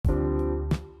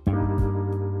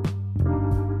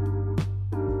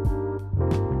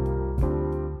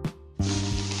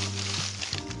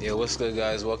Yo, what's good,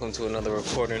 guys? Welcome to another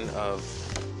recording of...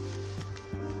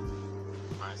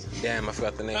 Damn, I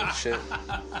forgot the name of the shit.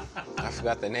 I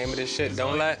forgot the name of this shit.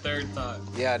 Don't laugh. Third thought.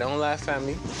 Yeah, don't laugh at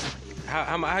me.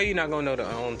 How you not gonna know the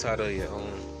own title of your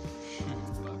own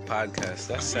podcast?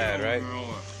 That's sad, right?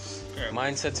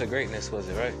 Mindset to Greatness, was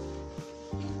it, right?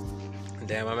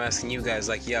 Damn, I'm asking you guys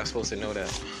like, yeah, I'm supposed to know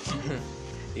that.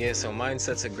 Yeah, so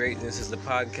Mindset to Greatness is the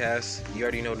podcast. You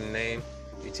already know the name.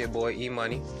 It's your boy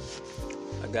E-Money.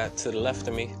 I got to the left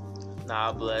of me.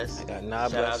 Nah bless. I got Nah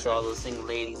Shout out Bless. to all those single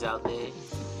ladies out there. You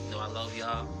know I love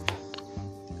y'all.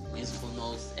 Musical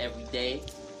notes every day.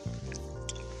 You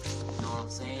know what I'm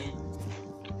saying?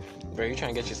 Bro, you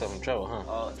trying to get yourself in trouble, huh?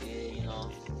 Oh yeah, you know.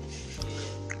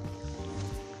 Yeah.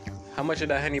 How much of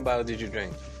that Henny bottle did you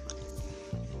drink?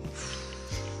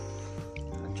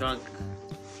 I drunk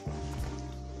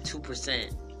 2%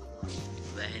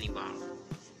 of that Henny bottle.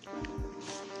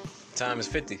 Time is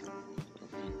 50.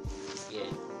 Yeah.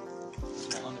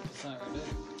 100% right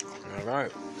there. All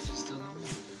right. Still on me.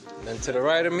 Then to the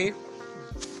right of me,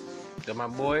 got my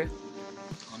boy.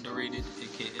 Underrated,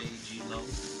 aka G-Lo,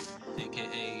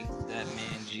 aka That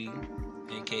Man G,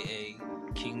 aka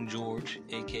King George,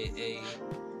 aka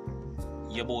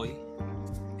your boy,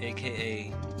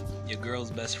 aka your girl's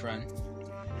best friend,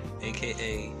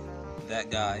 aka that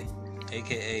guy,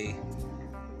 aka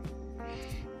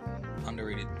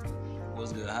underrated.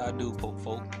 What's good? How I do, folk?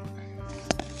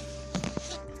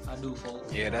 I do, folk.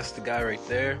 Yeah, that's the guy right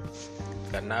there.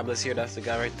 Got Nablus here. That's the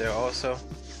guy right there also.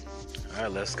 All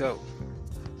right, let's go.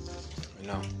 You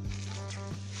know.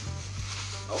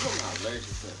 I hope I'm not allergic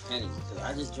to pennies because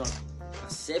I just drunk a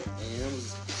sip and it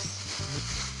was.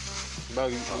 Bro,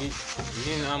 you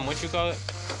didn't, what you call it?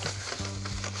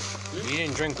 You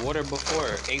didn't drink water before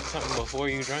or ate something before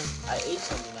you drank? I ate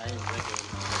something I didn't drink it.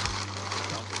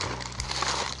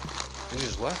 You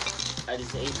just what? I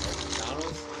just ate at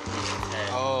McDonald's. And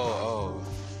Oh.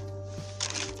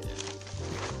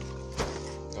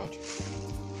 Gotcha.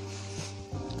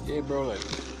 Yeah, bro, like,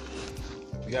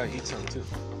 we gotta eat something too.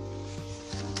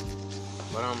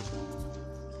 But,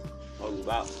 what was it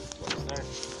about? what's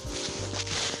next?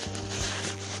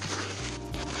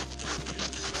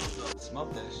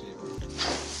 Smoke that shit, bro.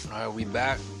 Alright, we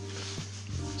back.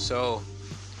 So,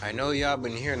 I know y'all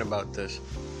been hearing about this.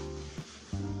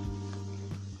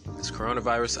 This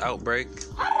coronavirus outbreak.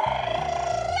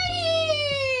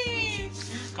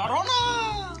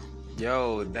 Corona!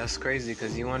 Yo, that's crazy,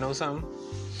 because you wanna know something?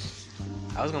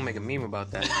 I was gonna make a meme about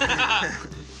that.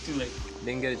 Too late.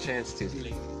 Didn't get a chance to. Too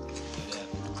late. Yeah.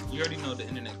 You already know the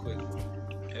internet quick.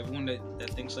 Everyone that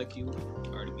thinks like you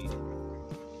already beat it.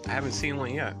 I haven't seen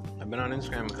one yet. I've been on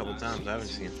Instagram a couple times. I haven't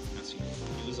seen it. I seen it.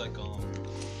 It was like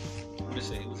what did it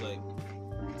say? It was a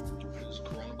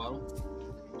Corona bottle,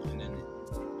 and then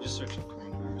just search up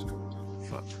coronavirus.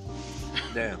 Fuck.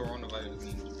 Damn. Coronavirus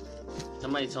means.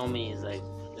 Somebody told me it's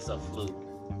a flu,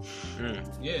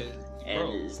 Yeah, and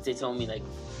bro. they told me like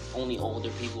only older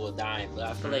people will die, but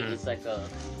I feel like it's like a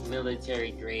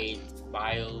military grade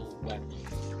bio weapon.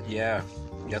 Yeah.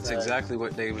 That's exactly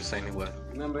what they were saying it was.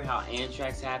 Remember how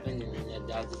anthrax happened and then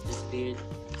that just disappeared?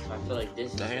 So I feel like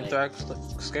this The is anthrax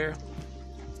scare?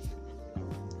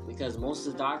 because most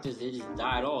of the doctors they just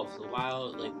died off. So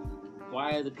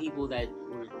why are the people that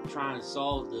were trying to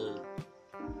solve the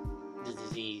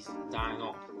disease dying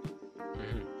off?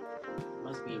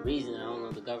 Must be a reason. I don't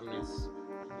know the government's.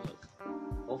 Look,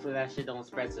 hopefully that shit don't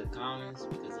spread to the commons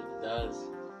because if it does,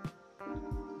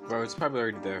 Bro, it's probably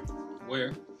already there. Where?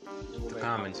 it will The break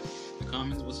Commons. The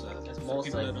Commons? What's that? That's For most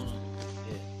people that like- don't know.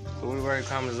 The Woodbury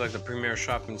Commons is like the premier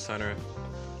shopping center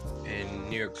in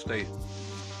New York State.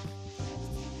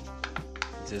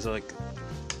 There's like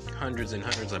hundreds and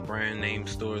hundreds of brand name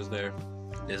stores there.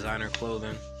 Designer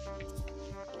clothing.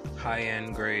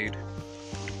 High-end grade.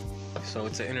 So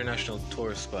it's an international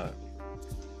tourist spot.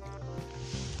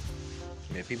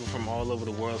 Yeah, people from all over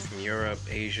the world, from Europe,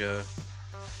 Asia,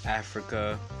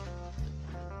 Africa,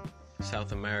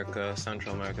 South America,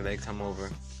 Central America, they come over.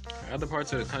 Other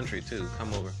parts of the country too,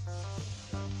 come over.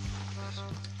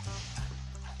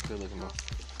 Good looking, bro.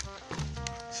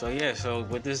 So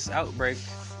with this outbreak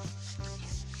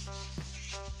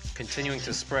continuing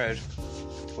to spread,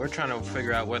 we're trying to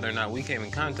figure out whether or not we came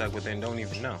in contact with it and don't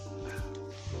even know.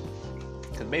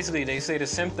 Because basically they say the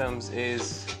symptoms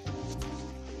is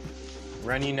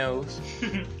runny nose,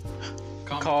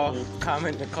 cough,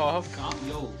 common cough,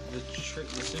 The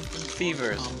symptoms.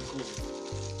 Fevers. Common cold.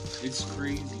 It's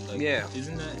crazy. Like, Yeah.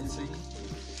 Isn't that insane?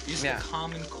 It's Yeah. a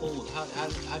common cold.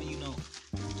 How do you know?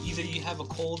 Either you have a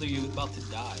cold or you're about to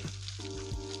die.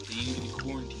 And you need to be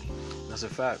quarantined. That's a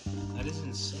fact. That is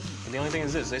insane. And the only thing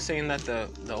is this: they're saying that the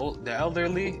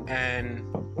elderly and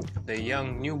the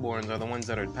young newborns are the ones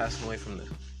that are passing away from this.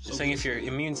 They're saying if your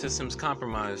immune system's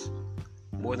compromised,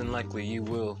 more than likely you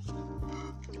will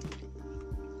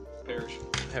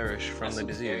perish from the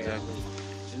disease. Exactly.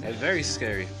 It's very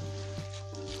scary.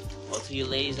 Well, to you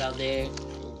ladies out there,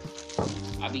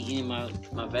 I be eating my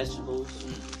vegetables,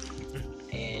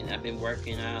 and I've been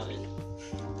working out and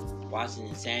watching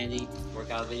Insanity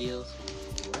workout videos.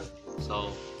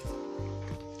 So,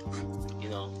 you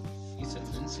know, You said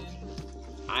Insanity?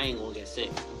 I ain't gonna get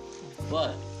sick.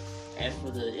 But as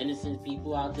for the innocent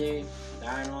people out there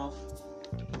dying off,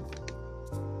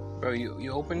 Bro,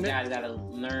 you opened you it? guys gotta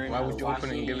learn. Why how would to you wash open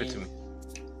it and your give it to me? hands.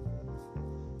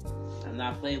 I'm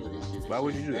not playing with this shit. This Why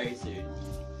would shit you do is that? very serious.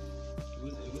 It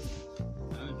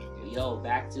was Yo,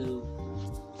 back to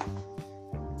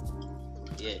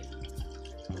yeah.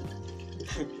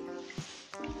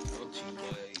 brought to you by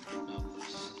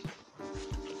Nautilus.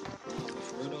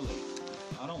 For real though,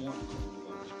 like, I don't want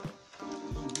coronavirus, bro.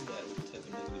 We don't need that type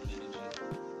of negative energy in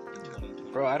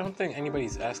 2020. Bro, I don't think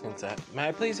anybody's asking to. May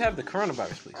I please have the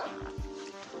coronavirus, please?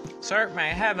 Sir, may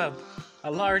I have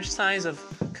a large size of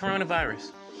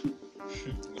coronavirus?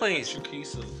 Please. What's your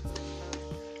case of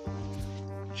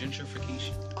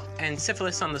gentrification? And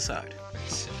syphilis on the side.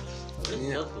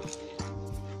 Yeah.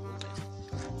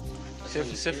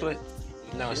 Syphilis?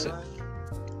 No,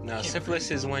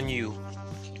 syphilis is when you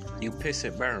piss,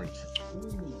 it burns.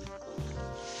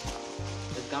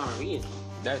 It's gonorrhea.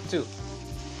 That too.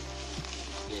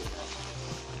 Yeah.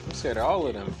 I'm scared of all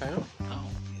of them, fam. Oh,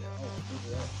 yeah. Oh, look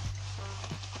at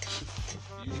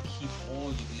that. You keep all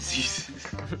your diseases.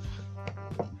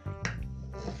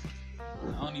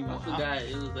 I don't even I forgot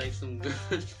it was like some good.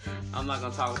 I'm not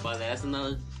gonna talk about that. That's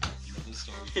another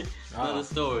story. another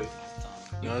story.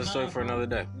 Another story for another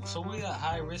day. So we at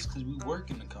high risk because we work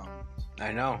in the comments.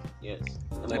 I know. Yes.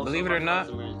 And Like, most believe of it our or not-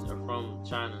 customers are from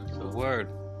China. So Word.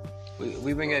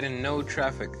 We've been getting no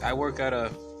traffic. I work at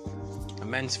a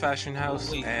men's fashion house,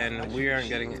 Wait, and we aren't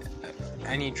getting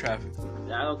any traffic.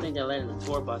 I don't think they're letting the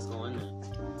tour bus go in there.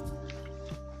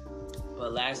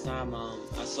 But last time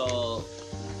I saw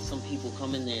some people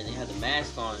come in there and they had the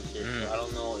mask on and shit. So I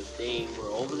don't know if they were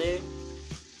over there.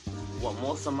 Well,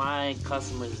 most of my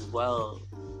customers as well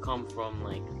come from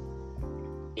like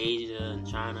Asia and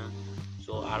China.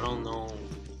 So I don't know.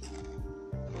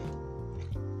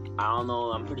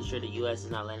 I'm pretty sure the U.S.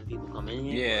 is not letting people come in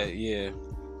here. Yeah.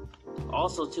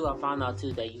 Also, too, I found out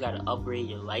too that you gotta upgrade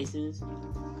your license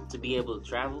to be able to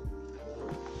travel.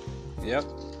 Yep.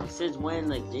 Since when?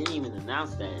 Like, they didn't even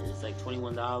announce that. It's like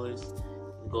 $21.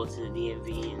 You go to the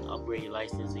DMV and upgrade your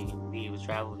license so you can be able to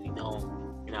travel. If you don't,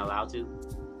 you're not allowed to.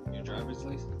 Your driver's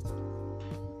license to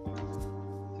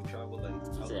travel like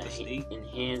out It's the state. an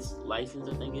enhanced license,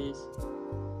 I think it is.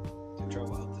 To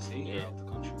travel out the state or out the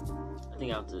country. I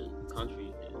think out the country.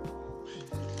 Yeah.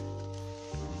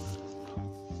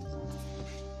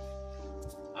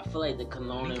 I feel like the I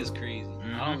think it's coronavirus. crazy.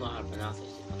 I don't know how to pronounce that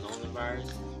shit.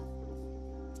 Coronavirus.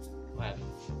 What happened?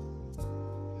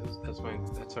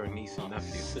 That's our niece and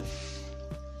nephew.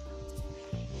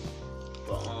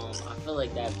 But I feel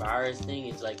like that virus thing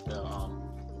is like the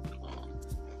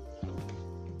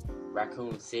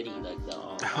Raccoon City, like the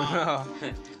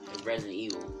like Resident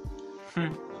Evil.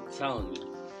 I'm telling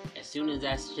you, as soon as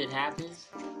that shit happens,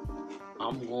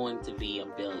 I'm going to be a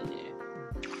billionaire.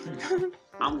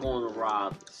 I'm going to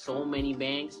rob so many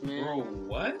banks, man. Bro,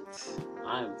 what?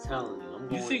 I'm telling you, I'm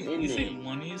going You there. think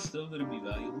money is still gonna be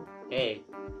valuable? Hey,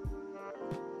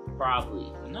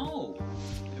 probably. No,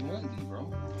 it won't be,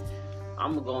 bro.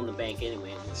 I'm gonna go in the bank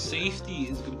anyway. Safety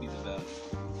is gonna be the value,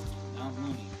 not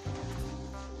money.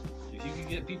 If you can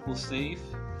get people safe,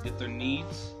 get their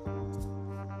needs,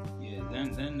 yeah,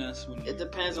 then that's when. It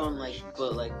depends on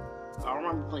but I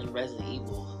remember playing Resident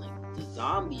Evil and like the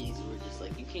zombies were just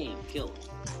like you can't even kill them.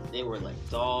 They were like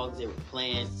dogs, they were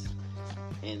plants,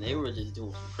 and they were just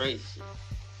doing some crazy shit.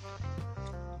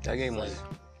 That game was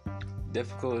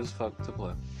difficult as fuck to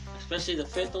play. Especially the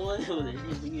fifth one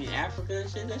in Africa and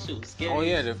shit. That shit was scary. Oh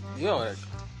yeah,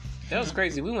 that was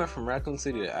crazy. We went from Raccoon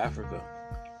City to Africa.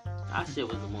 That shit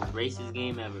was the most racist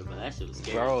game ever, but that shit was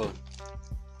scary. Bro,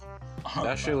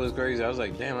 that shit was crazy. I was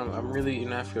like, damn, I'm really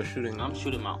in Africa shooting. I'm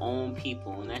shooting my own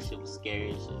people, and that shit was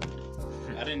scary as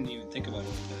shit. I didn't even think about it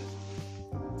like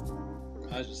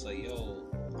that. I was just like, yo,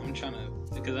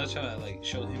 because I try to like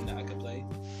show him that I could play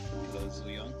because I was so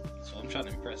young. So I'm trying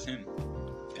to impress him,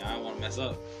 and I don't want to mess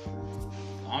up.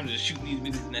 I'm just shooting these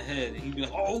niggas in the head, and he'd be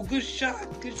like, oh, good shot.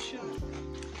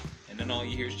 And then all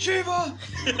you hear is Shiva.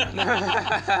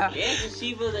 Yeah, cause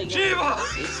Shiva, like, Shiva.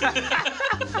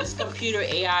 this computer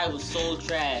AI was so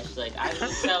trash. Like, I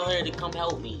would tell her to come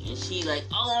help me, and she like,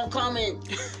 oh, I'm coming,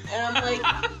 and I'm like,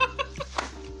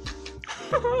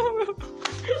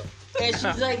 and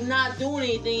she's like not doing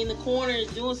anything in the corner,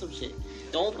 doing some shit.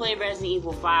 Don't play Resident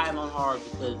Evil 5 on hard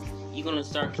because you're gonna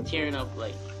start tearing up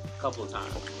like a couple of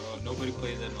times. Bro, nobody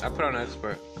plays that. I put on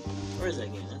expert. Where is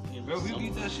that game? Bro, we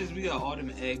beat that shit. We got all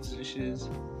them eggs and shit.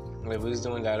 Wait, we was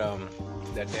doing that damn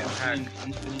hack.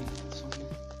 Infinite something.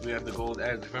 We have the gold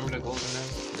eggs. Remember the golden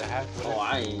eggs? The hack? Oh,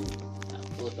 I ain't.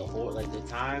 With the whole like the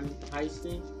time heist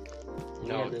thing.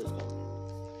 No.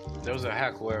 There was a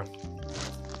hack where,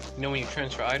 you know, when you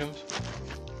transfer items.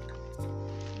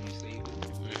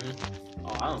 Mm-hmm.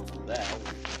 Oh, I don't do that.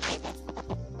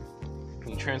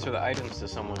 You transfer the items to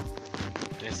someone.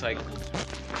 And it's like,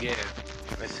 yeah.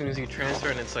 As soon as you transfer,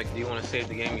 and it's like, do you want to save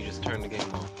the game? You just turn the game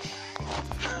off.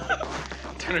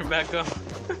 Turn it back up.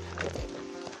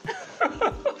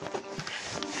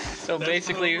 So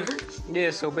basically,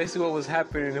 what was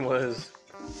happening was,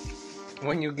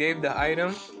 when you gave the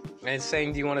item and it's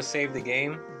saying, do you want to save the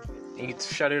game, and you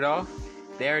shut it off,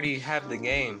 they already have the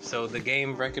game. So the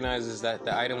game recognizes that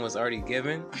the item was already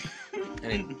given,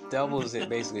 and it doubles it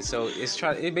basically. So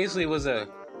it basically was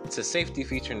it's a safety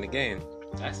feature in the game.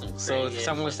 That's some crazy. So if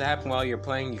something was to happen while you're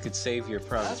playing, you could save your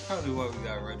progress. That's probably why we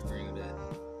got Red Ring of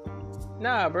that.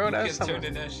 Nah, bro, You that's kept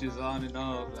turning that shit on and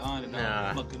off,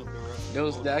 Nah. fucking up the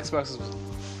rest. the Xbox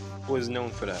was known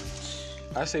for that.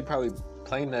 I say probably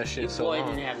playing that shit Your so boy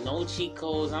long. didn't have no cheat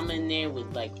codes. I'm in there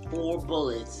with like 4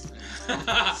 bullets,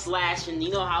 slashing. You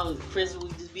know how Chris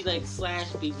would just be like slash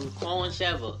people, calling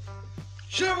Sheva.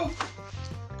 Shiva!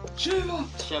 Shiva!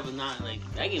 Sheva not like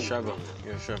that game. Sheva.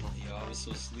 Yeah, Sheva. Yo, I was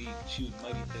so sleep. She was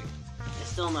mighty thick.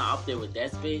 It's still not up there with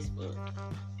Dead Space, but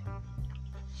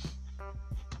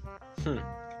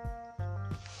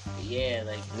yeah,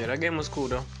 like Yeah, that game was cool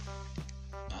though.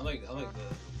 I like the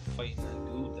fighting that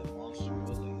dude, that monster. I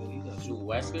was like, yo, he got Drew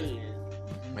Wesker.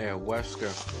 Yeah. Yeah,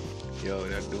 Wesker. Yo,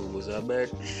 that dude was a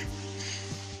bitch.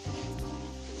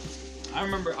 I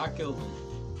remember I killed him.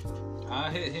 I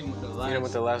hit him with the last. You know,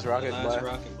 with the last rocket blast?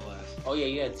 rocket blast. Oh yeah,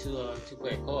 you had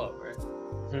two-player co-op,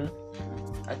 right?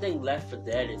 I think Left 4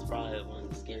 Dead is probably one of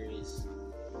the scariest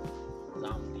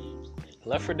zombie games.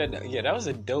 Left 4 Dead. Yeah, that was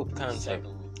a dope concept.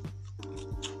 Second one.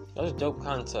 That was a dope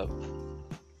concept.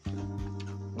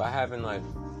 By having like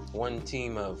one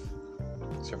team of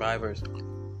survivors,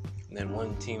 and then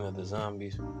one team of the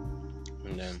zombies,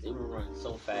 and then They were running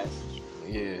so fast.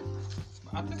 yeah.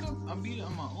 I think I beat it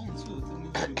on my own too.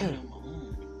 I think we beat it on my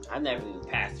own. I never even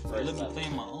passed the I first let me level. play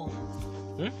on my own.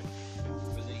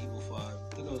 Resident Evil 5.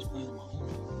 I think I was playing on my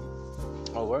own.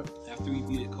 Oh, what? After we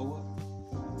beat it co-op.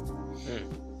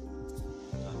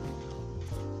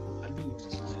 I do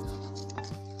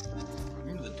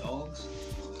remember the dogs?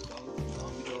 The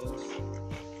zombie dogs.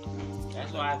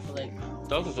 That's why I feel like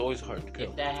Dogs is always hard to kill.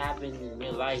 if that happened in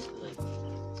real life, like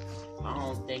I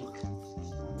don't think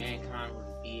mankind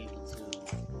would be able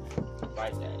to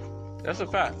fight that. That's a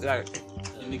fact. Like,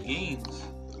 In the games,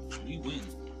 we win.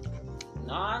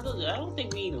 No, I don't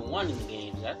think we even won in the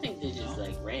games. I think they just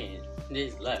like ran. They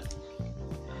just left.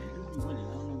 We winning.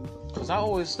 I don't know. cause I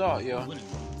always thought, yo, We winning.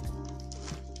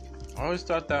 I always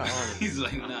thought that He's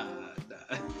like, nah.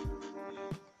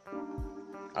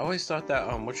 I always thought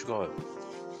that what you call it?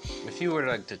 If you were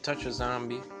like to touch a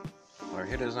zombie or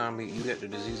hit a zombie, you get the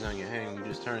disease on your hand, you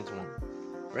just turn to one.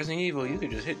 Resident Evil, you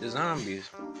could just hit the zombies.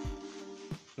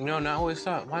 You know, and I always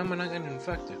thought, why am I not getting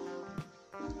infected?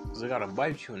 Because they gotta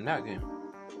bite you in that game.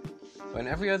 But in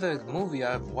every other movie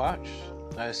I've watched,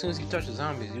 as soon as you touch the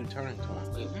zombies, you turn into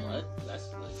one. Wait, what?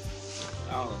 That's like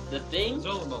I don't know. The Thing. It's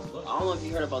all about I blood. don't know if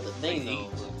you heard about The Thing though.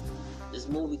 Disease. But this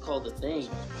movie called The Thing.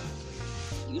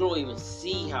 You don't even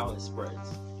see how it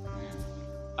spreads.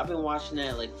 I've been watching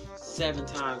that like 7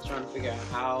 times trying to figure out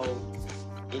how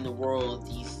in the world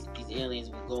these aliens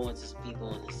will go into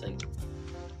people and just like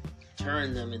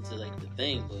turn them into like the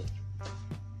thing, but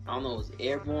I don't know if it's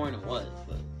airborne or what,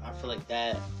 but I feel like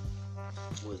that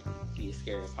would be a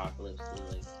scary apocalypse.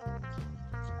 Like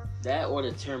that or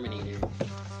the Terminator.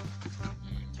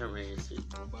 Terminator 2.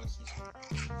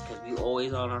 Because we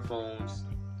always on our phones.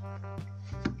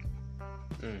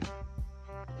 They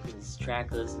can just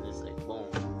track us and it's like boom.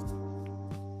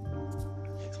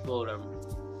 Explode our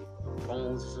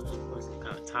phones or something, some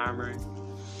kind of timer.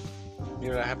 You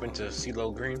know what happened to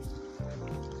CeeLo Green?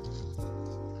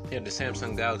 He had the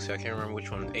Samsung Galaxy, I can't remember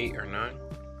which one, 8 or 9.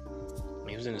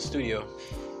 He was in the studio,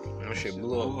 and that shit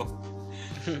blew up.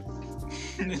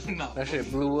 No. That shit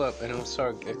blew up and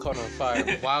it caught on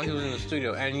fire while he was in the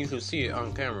studio, and you could see it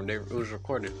on camera. It was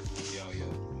recorded. Yo.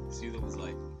 CeeLo was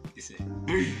like, he said,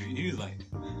 he was like,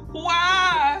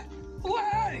 why?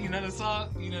 You know the song?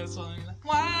 He's like,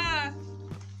 why?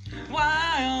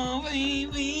 Why are we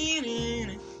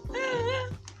bleeding?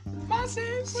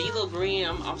 CeeLo Green,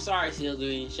 I'm sorry, CeeLo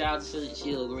Green. Shout out to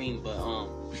CeeLo Green, but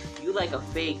you like a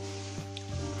fake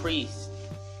priest,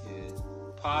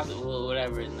 possible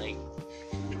whatever, and like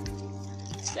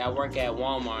that work at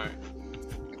Walmart.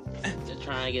 They're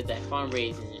trying to get that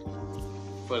fundraising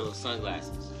for those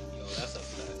sunglasses. Yo, that's a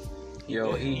fact.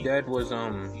 Yo, he dead was He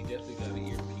definitely got an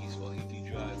earpiece while he be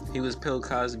driving. he was Bill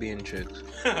Cosby and chicks.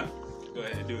 Go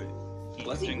ahead, do it.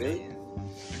 Was he really?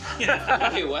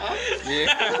 Yeah. Wait, what happened?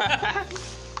 Yeah.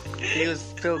 He was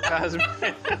Bill Cosby.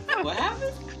 What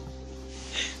happened?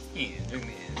 Yeah, drink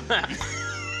it.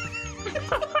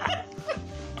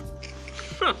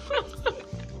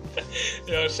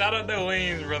 Yo, shout out the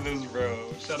Wayans brothers, bro.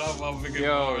 Shout out my big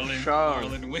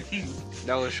Marlon Wayans.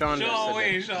 That was Sean. Sean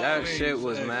Wayans, That Wayans. shit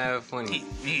was mad funny.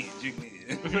 Yeah, drink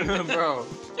it.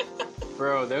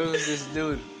 Bro, there was this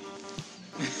dude.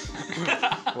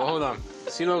 Well, hold on.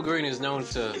 CeeLo Green is known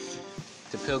to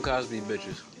Bill Cosby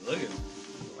bitches. Look at him.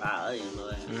 Wow, I didn't know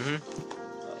that.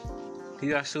 He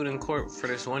got sued in court for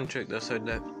this one chick that said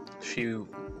that she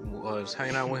was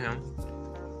hanging out with him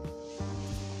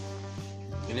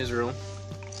in his room.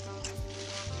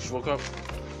 She woke up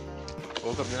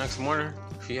the next morning.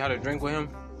 She had a drink with him.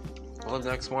 Woke up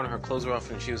the next morning, her clothes were off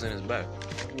and she was in his bed.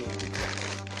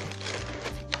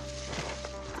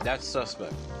 That's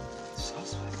suspect.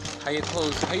 How you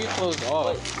close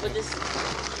off? But this,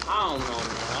 I don't know,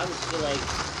 man. I just feel like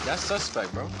That's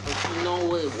suspect, bro. but you know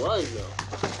what it was though.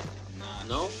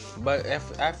 No? But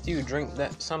if after you drink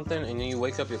something and then you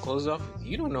wake up, your clothes off,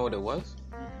 you don't know what it was.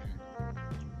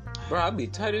 Bro, I'd be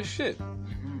tight as shit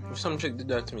if some chick did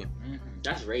that to me.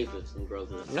 That's rape if some girls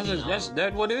do That's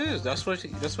what it is. That's what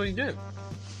he did.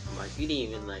 like you didn't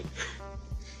even like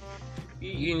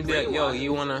You need to be like, yo,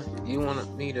 you wanna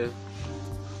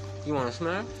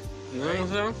smash? You know what I'm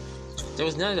saying? There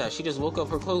was none of that. She just woke up,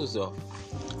 her clothes off.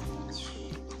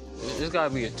 There's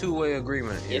gotta be a two-way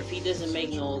agreement here. if he doesn't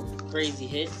make no crazy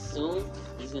hits soon,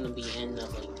 he's gonna be ending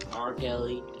up like R.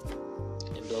 Kelly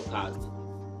and Bill Cosby.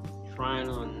 Trying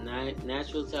on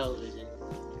national television,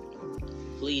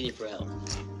 pleading for help.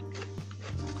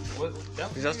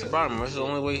 Because that's the problem. That's the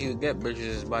only way he would get bitches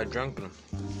is by drunking them.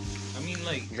 I mean,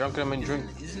 like, Drunking them and drink.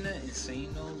 Isn't that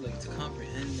insane though? Like to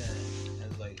comprehend that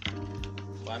as like.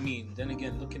 Well, I mean, then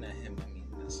again, looking at him, I mean,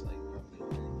 that's like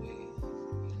probably the only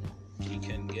way he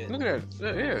can get. Look at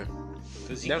that. Yeah.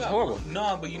 Cause That's horrible.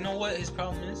 Nah, but you know what his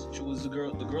problem is? She was the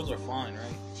girls are fine,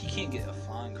 right? He can't get a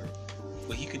fine girl,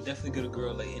 but he could definitely get a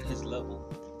girl like in his level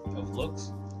of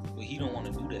looks. But he don't want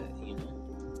to do that, you know.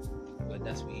 But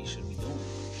that's what he should be doing.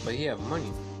 But he have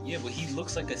money. Yeah, but he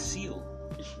looks like a seal.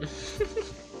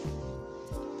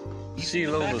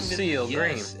 CeeLo was Seal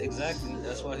Green. Yes, exactly.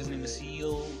 That's why his name is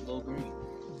CeeLo Green.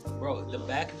 Bro, the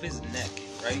back of his neck,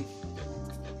 right?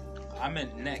 I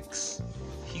meant necks.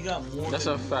 He got more. That's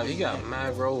than a fact. He got neck.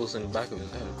 mad rolls in the back of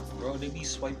his head. Bro, they be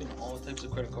swiping all types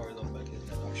of credit cards on the back of his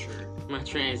neck, I'm sure. My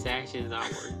transactions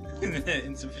not working.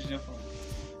 Insufficient funds.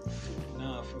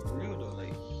 Nah, for real though,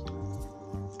 like.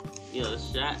 Yo,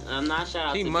 I'm not shout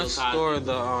out He to must Bill Cosby. store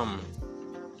the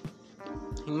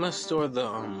He must store the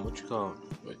what you call it?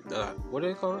 What do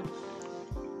they call it?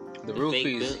 The The fake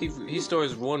roofies. He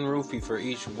stores one roofie for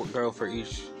each girl for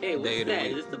each Hey, what's day of the that?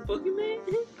 week. Is this the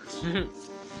Pokemon?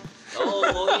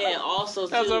 Oh yeah, also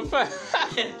too. That's a fact.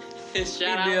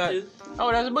 Shout He'd be out like,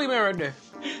 oh, that's a boogeyman right there.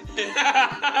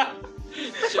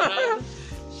 to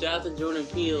shout out to Jordan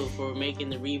Peele for making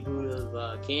the reboot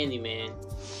of Candyman.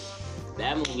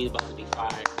 That movie is about to be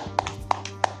fired.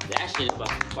 That shit is about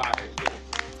to be fired.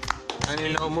 I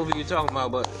didn't know what movie you're talking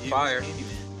about, but fire.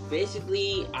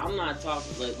 Basically, I'm not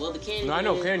talking like the Candyman. No, I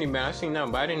know Candyman. I seen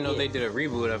that, but I didn't know they did a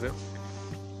reboot of it.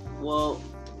 Well,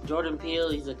 Jordan Peele,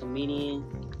 he's a comedian.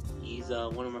 He's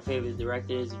one of my favorite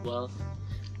directors as well.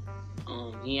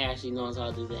 He actually knows how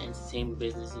to do the entertainment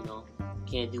business, you know.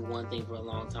 Can't do one thing for a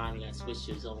long time. You gotta switch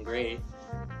to his own grade.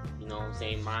 You know what I'm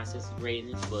saying? Mindsets of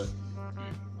greatness, but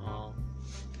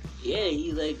yeah,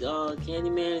 he's like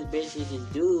Candyman is basically this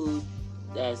dude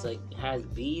that's like has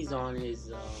bees on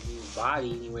his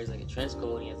body, and he wears like a trench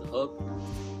coat and he has a hook.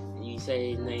 And you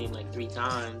say his name like 3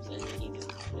 times, and he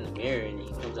just in the mirror, and he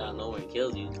comes out of nowhere and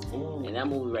kills you. Ooh. And that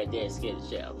movie right there scared the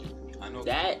shit out of me. I know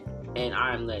That and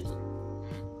I Am Legend.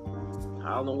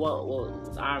 I don't know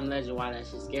what I Am Legend, why that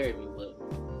shit scared me, but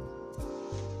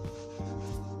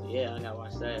yeah, I gotta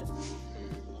watch that.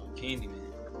 Candyman.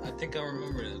 I think I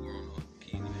remember that growing up.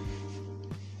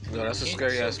 Candyman. No, that's a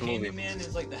scary ass movie. Candyman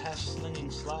is like the half slinging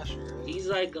slasher. Right? He's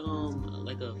like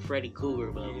a Freddy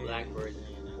Krueger, but a black version.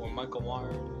 Or Michael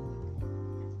Myers.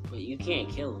 But you can't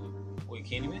kill him. Wait,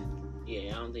 Candyman?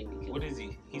 Yeah, I don't think you can. What is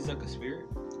he? He's like a spirit?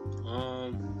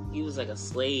 He was like a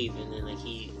slave, and then like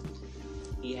he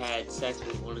had sex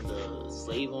with one of the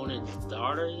slave owner's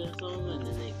daughters or something, and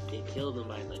then they killed him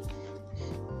by like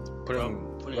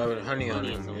putting honey on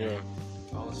him. Yeah.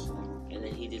 And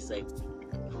then he just like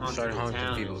started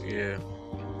haunting people. Yeah.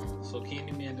 So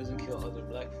Candyman doesn't kill other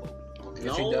black folk. Okay.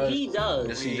 Yes, no, he does.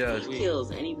 Yes, he does. He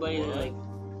kills anybody that, like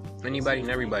anybody and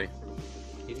everybody.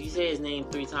 If you say his name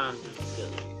 3 times, he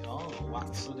kills you. Oh, wow.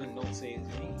 So then don't say his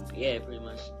name. Yeah, pretty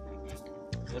much.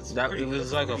 It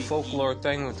was like a folklore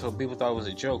thing until people thought it was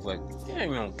a joke. Like, yeah,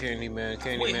 you know,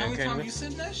 Candyman. Wait, how many times you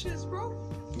said that shit, bro?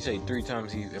 You say 3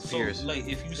 times he appears. So, like,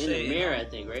 if you in say the mirror, I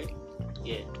think, right?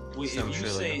 Yeah. Wait, if you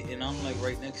say and I'm like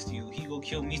right next to you, he go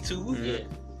kill me too? Mm-hmm. Yeah.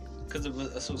 Because of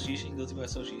association, guilty by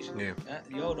association. Yeah.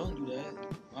 Yo, don't do that.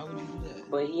 Why would you do that?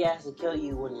 But he has to kill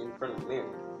you when you're in front of the mirror.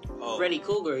 Oh. Freddy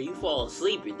Krueger, you fall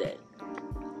asleep, you're dead.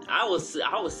 I was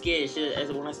scared as shit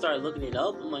as when I started looking it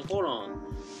up. I'm like, hold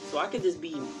on. So I could just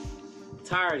be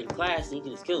tired in class and he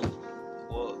can just kill me.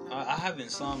 Well, I have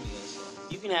insomnia, so.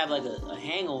 You can have like a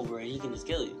hangover and he can just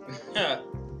kill you.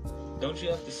 Don't you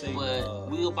have to say? But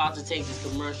we about to take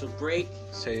this commercial break.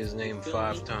 Say his name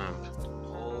 5 times.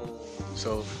 Oh.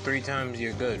 So 3 times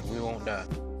you're good. We won't die.